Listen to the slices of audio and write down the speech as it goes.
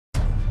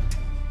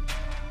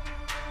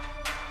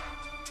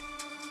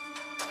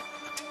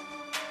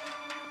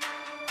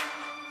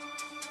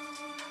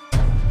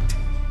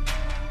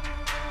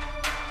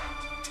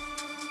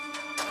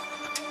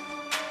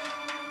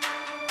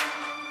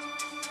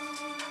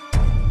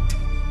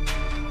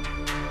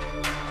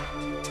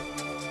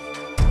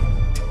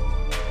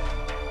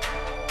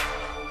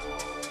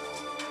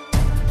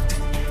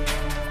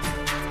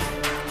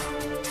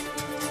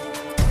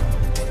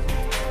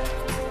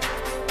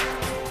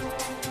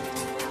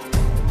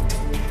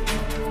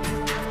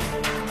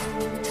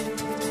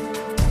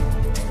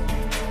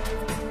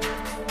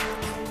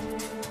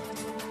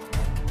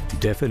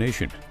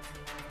Definition: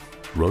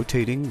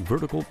 rotating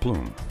vertical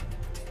plume.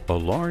 A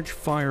large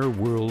fire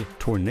whirl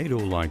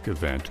tornado-like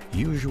event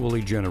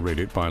usually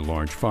generated by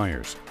large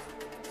fires.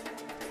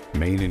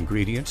 Main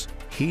ingredients: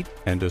 heat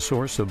and a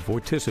source of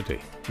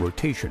vorticity,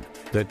 rotation,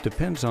 that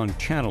depends on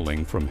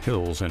channeling from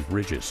hills and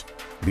ridges.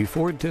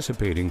 Before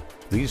dissipating,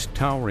 these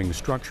towering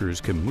structures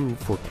can move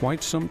for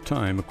quite some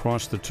time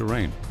across the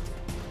terrain,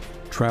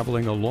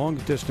 traveling a long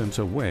distance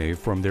away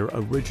from their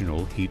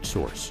original heat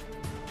source.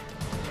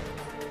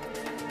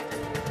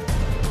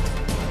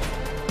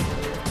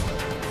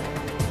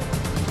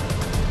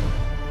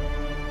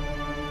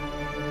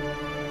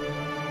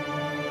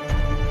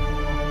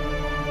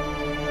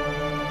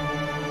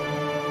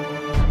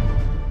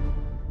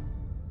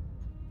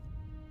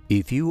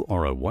 If you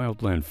are a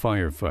wildland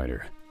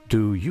firefighter,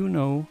 do you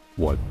know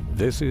what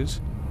this is?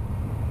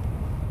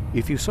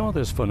 If you saw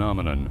this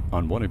phenomenon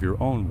on one of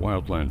your own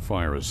wildland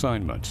fire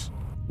assignments,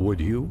 would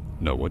you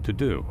know what to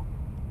do?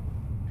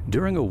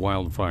 During a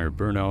wildfire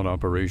burnout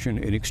operation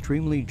in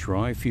extremely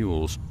dry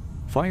fuels,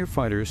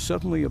 firefighters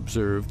suddenly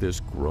observed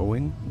this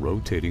growing,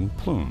 rotating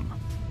plume.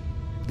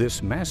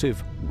 This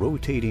massive,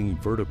 rotating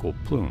vertical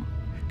plume,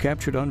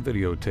 captured on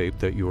videotape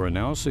that you are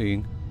now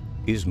seeing,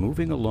 is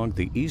moving along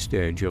the east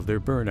edge of their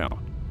burnout.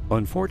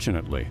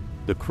 Unfortunately,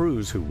 the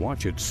crews who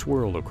watch it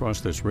swirl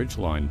across this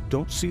ridgeline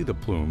don't see the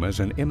plume as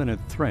an imminent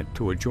threat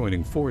to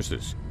adjoining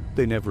forces.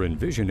 They never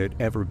envision it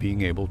ever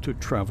being able to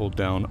travel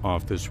down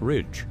off this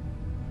ridge.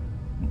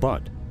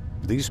 But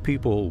these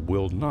people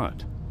will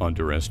not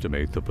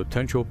underestimate the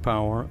potential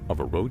power of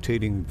a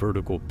rotating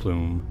vertical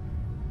plume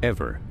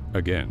ever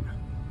again.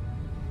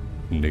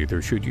 Neither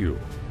should you.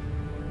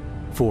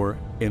 For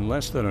in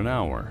less than an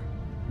hour,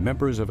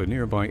 members of a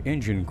nearby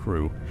engine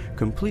crew,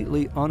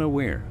 completely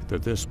unaware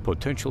that this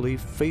potentially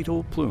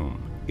fatal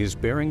plume is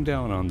bearing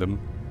down on them,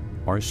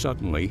 are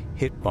suddenly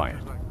hit by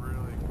it.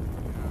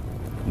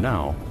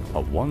 Now,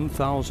 a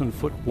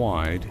 1,000-foot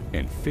wide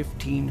and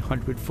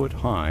 1,500-foot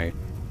high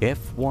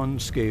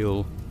F1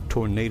 scale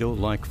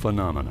tornado-like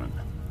phenomenon.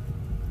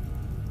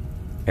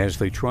 As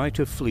they try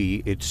to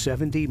flee its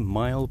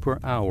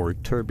 70-mile-per-hour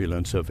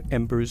turbulence of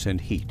embers and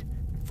heat,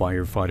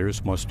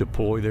 firefighters must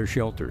deploy their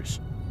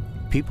shelters.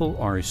 People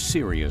are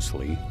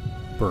seriously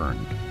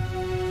burned.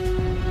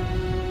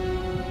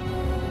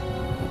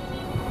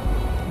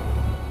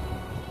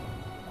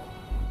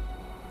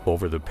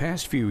 Over the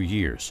past few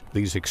years,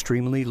 these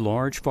extremely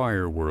large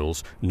fire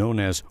whirls, known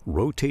as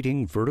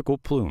rotating vertical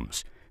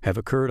plumes, have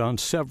occurred on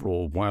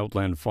several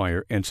wildland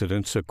fire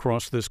incidents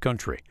across this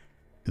country.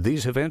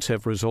 These events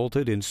have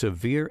resulted in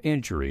severe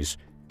injuries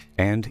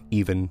and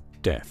even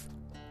death.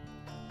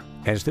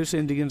 As this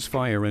Indians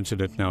fire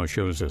incident now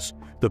shows us,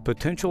 the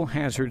potential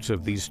hazards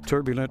of these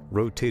turbulent,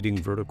 rotating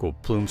vertical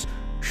plumes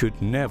should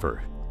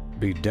never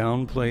be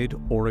downplayed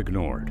or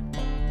ignored.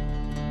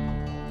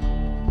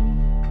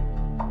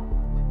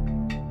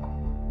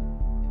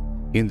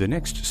 In the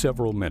next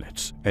several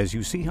minutes, as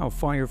you see how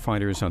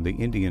firefighters on the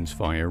Indians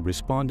fire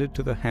responded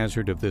to the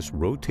hazard of this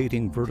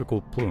rotating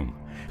vertical plume,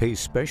 pay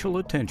special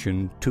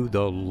attention to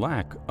the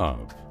lack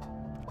of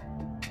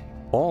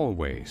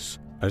always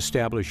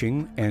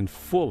establishing and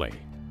fully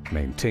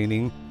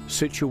maintaining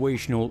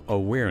situational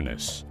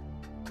awareness,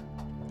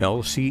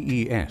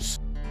 LCES,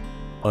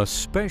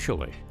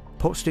 especially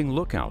posting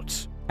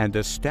lookouts and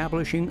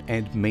establishing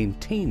and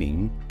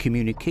maintaining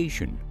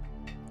communication,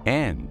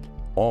 and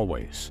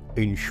always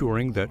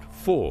ensuring that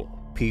full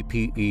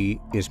PPE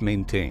is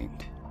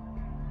maintained.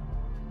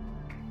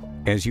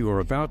 As you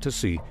are about to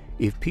see,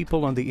 if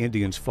people on the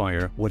Indians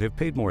fire would have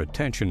paid more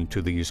attention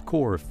to these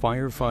core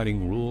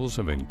firefighting rules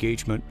of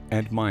engagement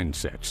and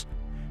mindsets,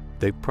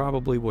 they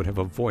probably would have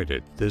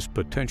avoided this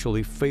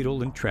potentially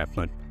fatal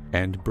entrapment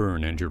and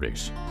burn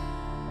injuries.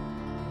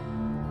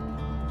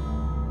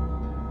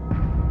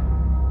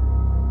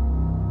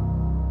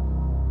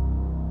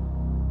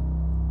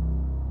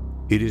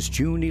 It is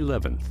June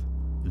 11th.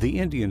 The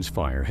Indians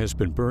fire has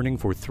been burning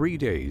for 3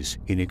 days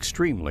in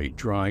extremely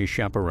dry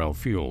chaparral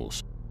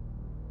fuels.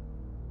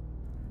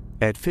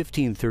 At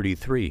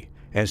 15:33,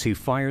 as he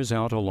fires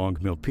out along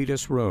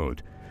Milpitas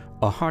Road,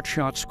 a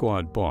hotshot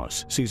squad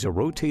boss sees a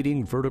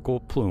rotating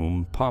vertical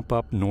plume pop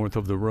up north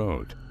of the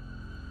road.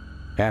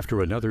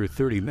 After another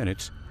 30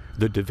 minutes,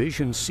 the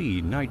Division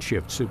C night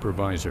shift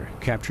supervisor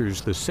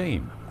captures the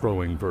same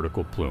growing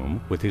vertical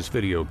plume with his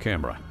video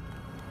camera.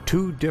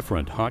 2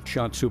 different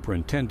hotshot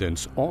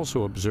superintendents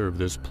also observe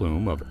this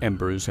plume of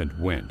embers and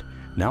wind,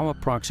 now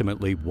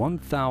approximately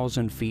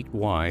 1,000 feet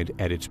wide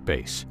at its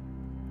base.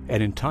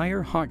 An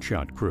entire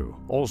hotshot crew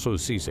also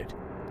sees it.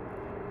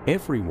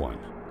 Everyone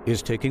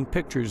is taking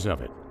pictures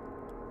of it.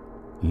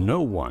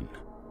 No one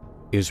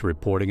is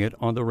reporting it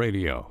on the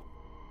radio.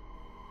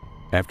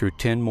 After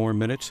 10 more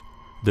minutes,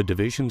 the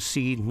Division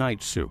C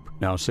night soup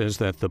now says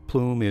that the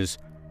plume is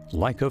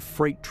like a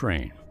freight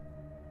train.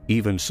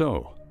 Even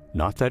so,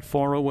 not that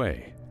far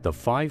away, the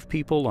 5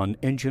 people on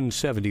Engine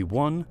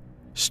 71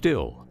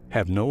 still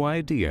have no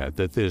idea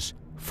that this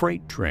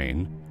freight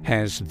train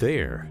has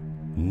their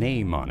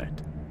name on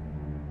it.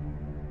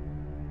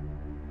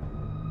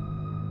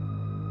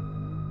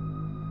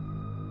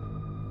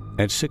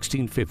 At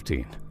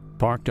 16:15,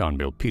 parked on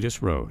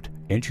Milpitas Road,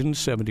 Engine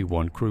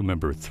 71 crew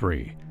member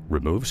 3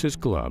 removes his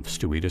gloves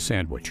to eat a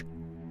sandwich.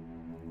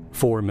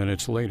 4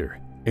 minutes later,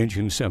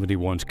 Engine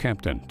 71's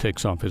captain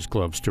takes off his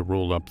gloves to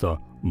roll up the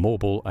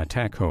mobile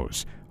attack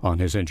hose on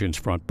his engine's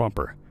front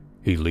bumper.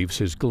 He leaves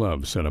his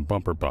gloves in a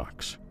bumper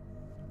box.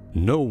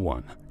 No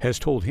one has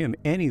told him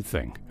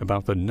anything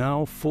about the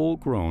now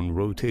full-grown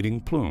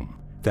rotating plume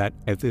that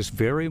at this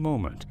very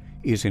moment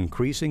is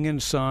increasing in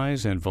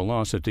size and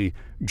velocity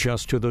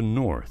just to the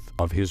north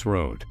of his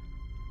road.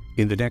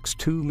 In the next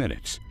 2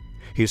 minutes,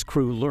 his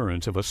crew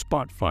learns of a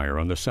spot fire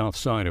on the south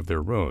side of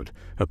their road,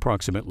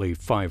 approximately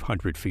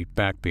 500 feet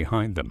back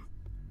behind them.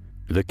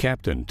 The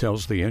captain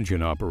tells the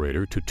engine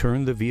operator to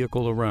turn the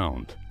vehicle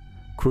around.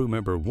 Crew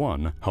member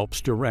 1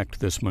 helps direct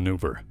this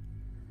maneuver.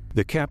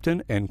 The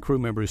captain and crew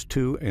members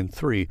 2 and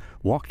 3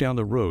 walk down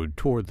the road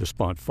toward the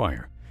spot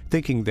fire,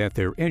 thinking that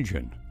their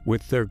engine,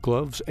 with their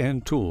gloves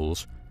and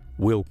tools,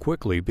 will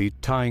quickly be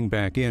tying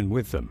back in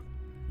with them.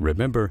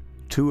 Remember,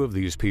 2 of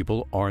these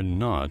people are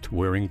not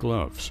wearing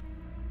gloves.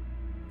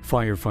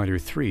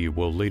 Firefighter 3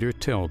 will later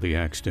tell the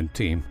accident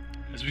team,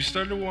 "As we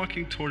started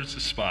walking towards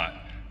the spot,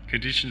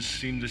 conditions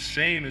seemed the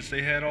same as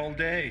they had all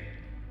day."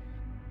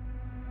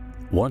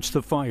 Once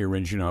the fire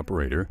engine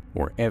operator,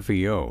 or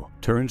FEO,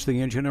 turns the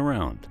engine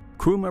around,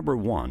 crew member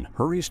 1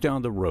 hurries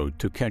down the road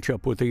to catch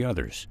up with the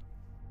others.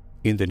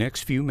 In the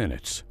next few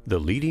minutes, the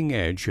leading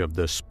edge of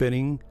the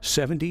spinning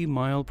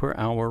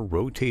 70-mile-per-hour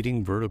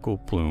rotating vertical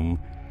plume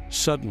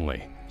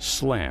suddenly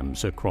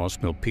slams across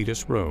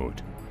Milpitas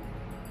Road.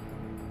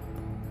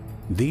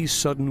 These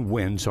sudden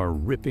winds are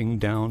ripping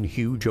down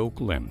huge oak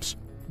limbs.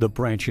 The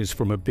branches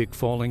from a big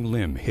falling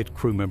limb hit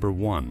crew member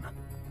 1.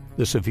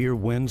 The severe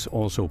winds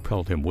also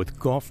pelt him with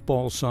golf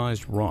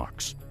ball-sized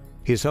rocks.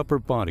 His upper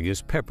body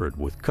is peppered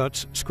with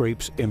cuts,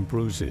 scrapes, and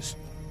bruises.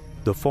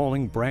 The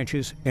falling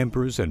branches,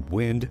 embers, and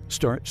wind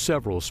start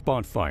several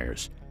spot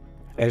fires.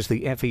 As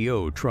the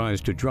FEO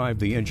tries to drive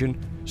the engine,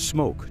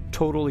 smoke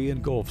totally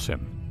engulfs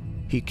him.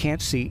 He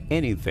can't see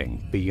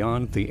anything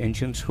beyond the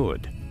engine's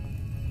hood.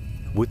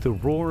 With the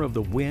roar of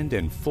the wind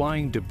and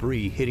flying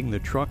debris hitting the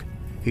truck,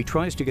 he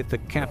tries to get the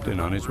captain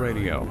on his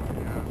radio.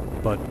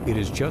 But it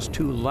is just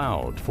too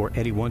loud for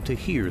anyone to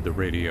hear the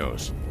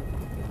radios.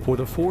 For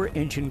the 4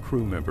 engine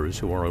crew members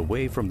who are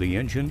away from the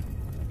engine,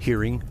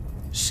 hearing,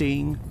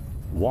 seeing,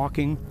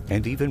 walking,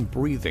 and even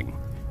breathing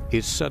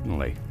is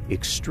suddenly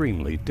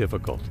extremely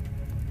difficult.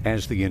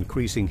 As the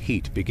increasing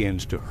heat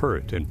begins to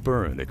hurt and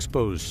burn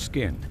exposed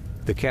skin,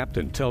 the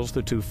captain tells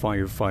the 2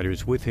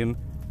 firefighters with him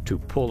to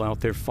pull out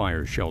their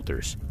fire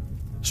shelters.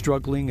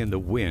 Struggling in the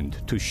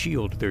wind to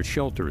shield their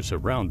shelters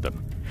around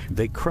them,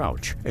 they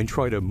crouch and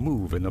try to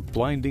move in the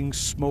blinding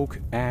smoke,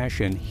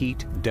 ash, and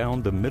heat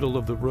down the middle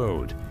of the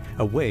road,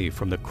 away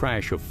from the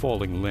crash of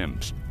falling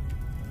limbs.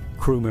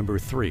 Crew member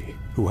 3,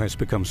 who has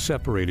become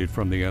separated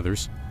from the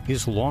others,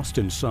 is lost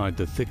inside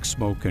the thick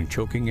smoke and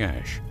choking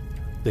ash.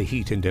 The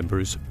heat and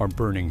embers are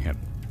burning him.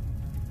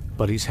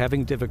 But he's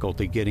having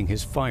difficulty getting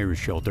his fire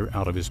shelter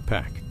out of his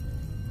pack.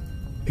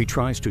 He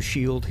tries to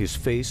shield his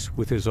face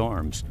with his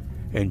arms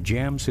and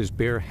jams his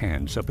bare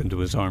hands up into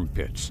his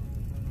armpits.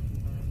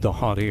 The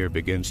hot air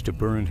begins to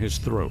burn his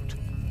throat.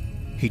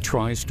 He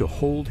tries to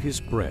hold his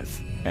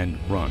breath and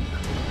run.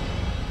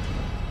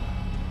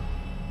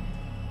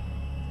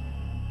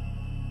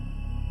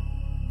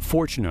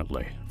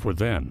 Fortunately for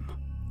them,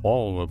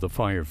 all of the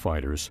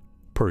firefighters,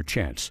 per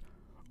chance,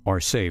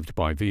 are saved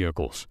by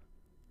vehicles.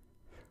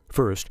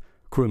 First,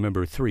 crew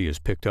member 3 is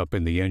picked up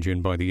in the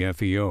engine by the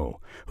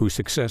FEO, who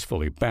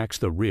successfully backs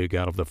the rig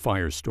out of the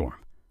firestorm.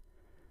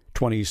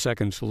 20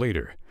 seconds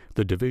later,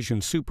 the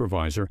division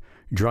supervisor,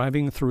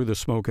 driving through the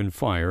smoke and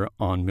fire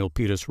on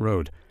Milpitas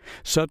Road,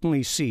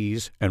 suddenly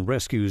sees and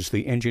rescues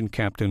the engine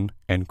captain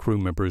and crew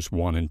members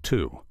 1 and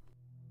 2.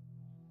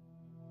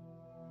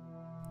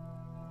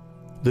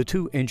 The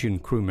 2 engine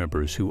crew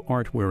members who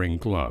aren't wearing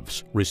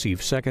gloves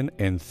receive 2nd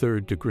and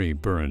 3rd degree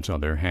burns on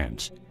their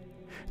hands.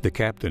 The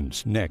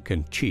captain's neck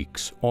and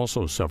cheeks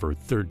also suffer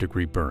 3rd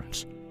degree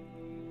burns.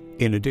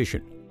 In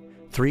addition,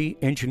 3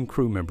 engine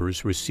crew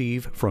members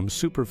receive from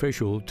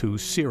superficial to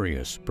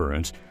serious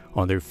burns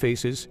on their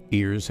faces,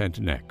 ears,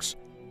 and necks.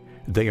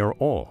 They are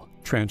all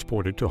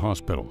transported to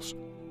hospitals.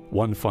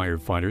 1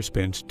 firefighter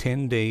spends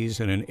 10 days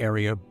in an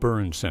area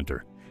burn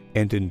center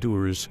and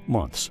endures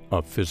months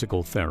of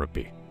physical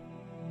therapy.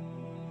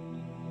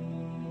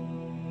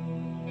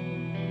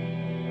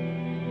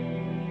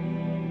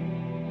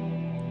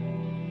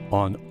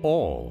 On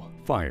all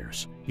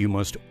fires, you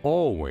must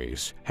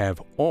always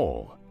have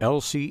all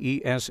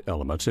LCES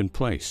elements in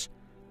place.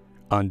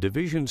 On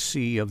Division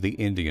C of the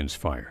Indians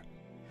fire,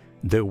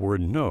 there were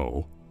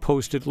no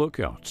posted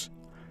lookouts.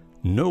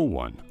 No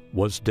one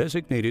was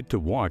designated to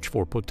watch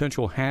for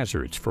potential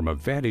hazards from a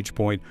vantage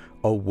point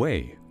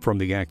away from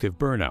the active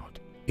burnout.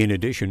 In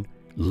addition,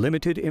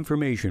 limited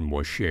information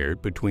was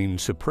shared between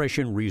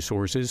suppression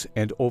resources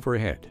and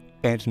overhead,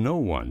 and no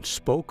one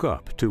spoke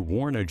up to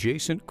warn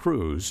adjacent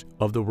crews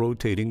of the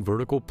rotating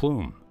vertical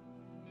plume.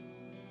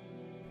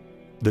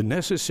 The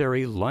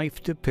necessary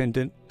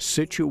life-dependent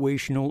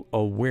situational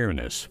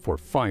awareness for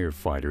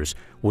firefighters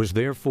was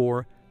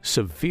therefore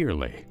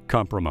severely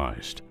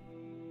compromised.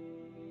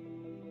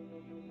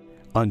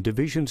 On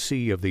Division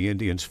C of the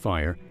Indians'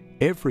 fire,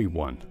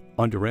 everyone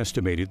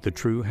underestimated the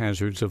true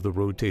hazards of the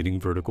rotating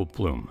vertical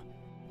plume.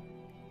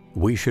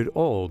 We should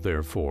all,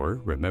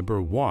 therefore,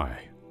 remember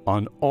why,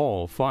 on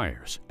all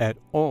fires, at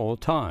all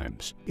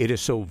times, it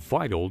is so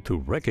vital to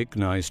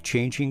recognize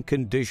changing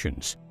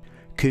conditions,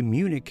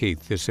 communicate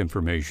this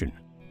information,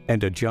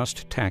 and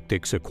adjust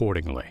tactics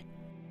accordingly.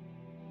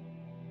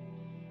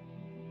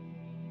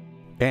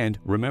 And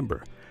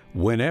remember,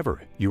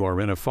 whenever you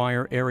are in a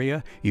fire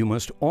area, you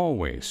must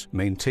always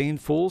maintain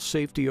full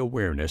safety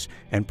awareness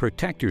and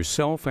protect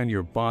yourself and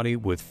your body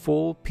with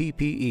full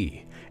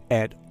PPE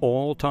at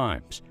all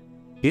times.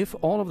 If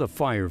all of the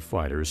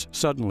firefighters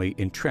suddenly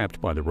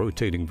entrapped by the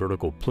rotating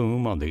vertical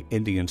plume on the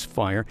Indians'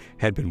 fire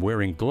had been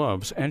wearing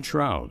gloves and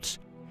shrouds,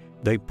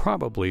 they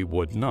probably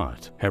would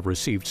not have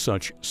received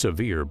such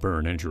severe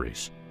burn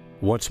injuries.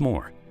 What's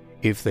more,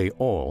 if they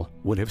all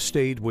would have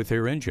stayed with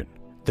their engine,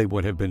 they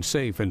would have been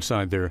safe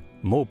inside their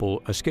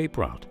mobile escape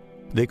route.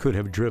 They could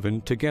have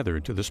driven together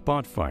to the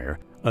spot fire,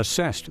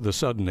 assessed the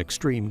sudden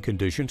extreme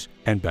conditions,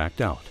 and backed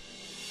out.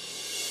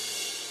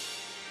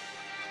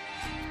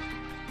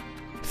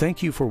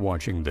 Thank you for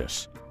watching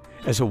this.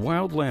 As a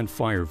wildland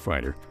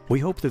firefighter, we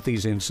hope that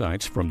these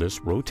insights from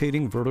this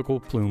rotating vertical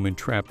plume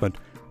entrapment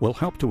will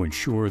help to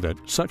ensure that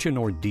such an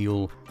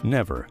ordeal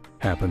never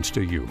happens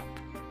to you.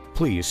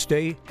 Please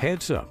stay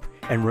heads up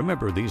and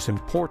remember these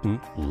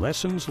important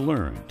lessons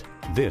learned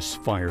this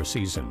fire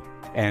season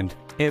and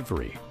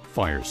every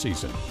fire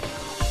season.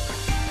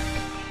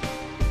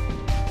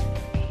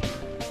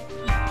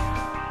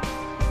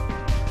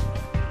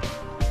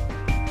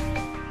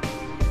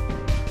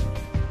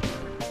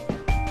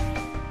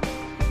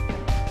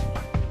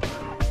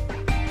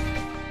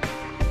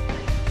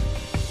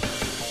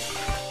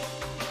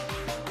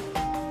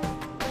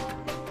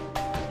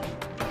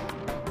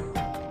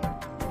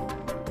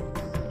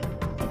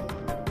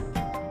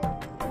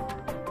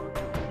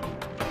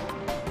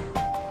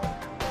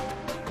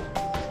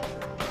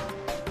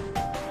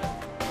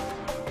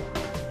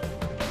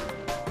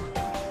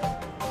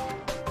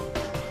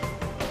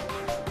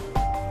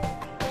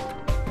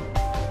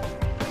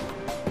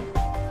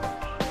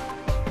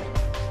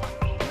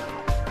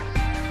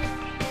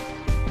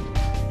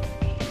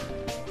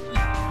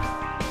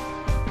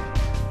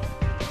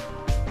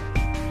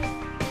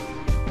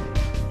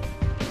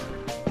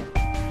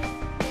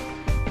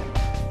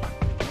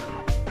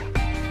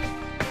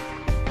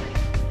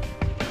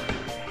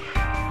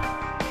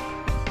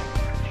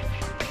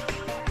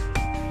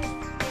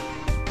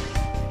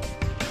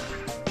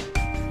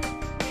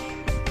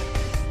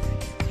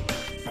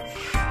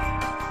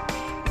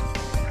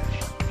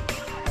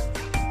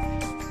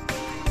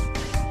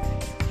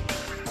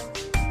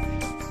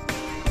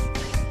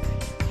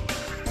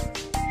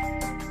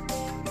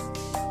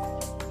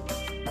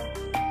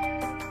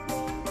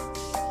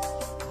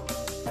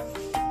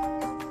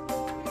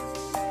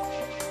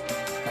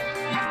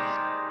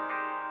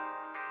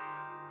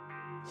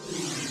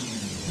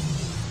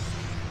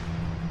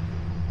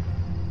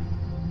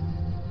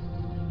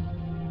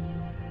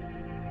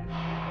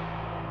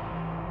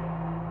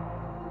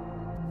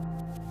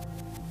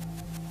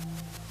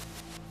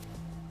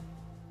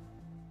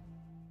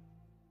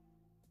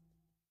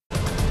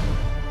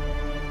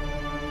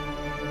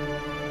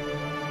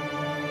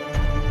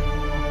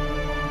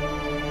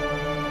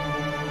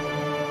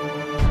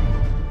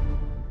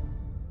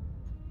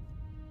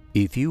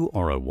 If you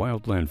are a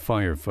wildland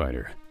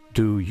firefighter,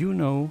 do you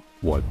know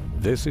what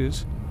this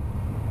is?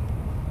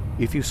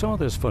 If you saw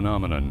this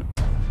phenomenon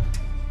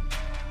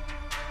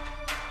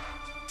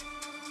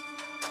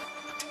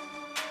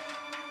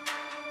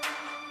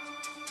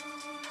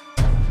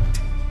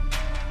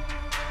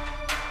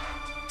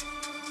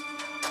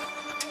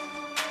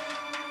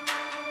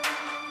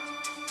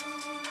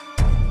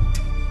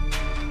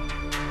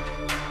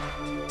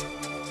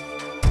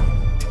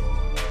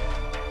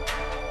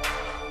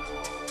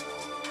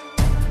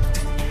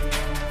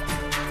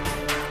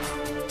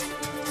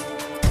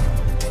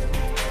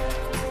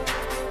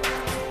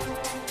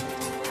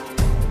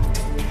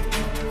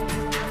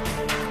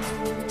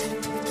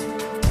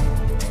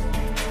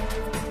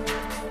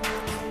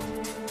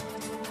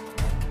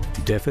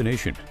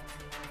Definition: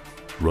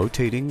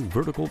 rotating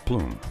vertical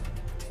plume,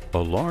 a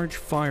large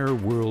fire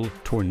whirl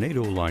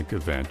tornado-like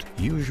event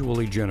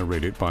usually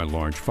generated by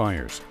large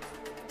fires.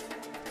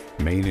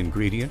 Main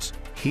ingredients: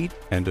 heat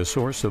and a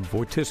source of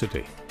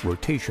vorticity,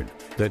 rotation,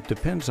 that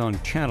depends on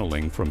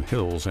channeling from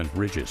hills and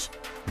ridges.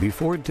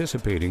 Before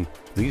dissipating,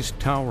 these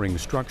towering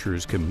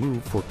structures can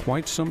move for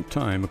quite some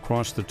time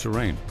across the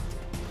terrain,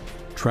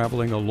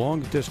 traveling a long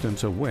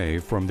distance away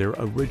from their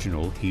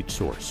original heat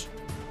source.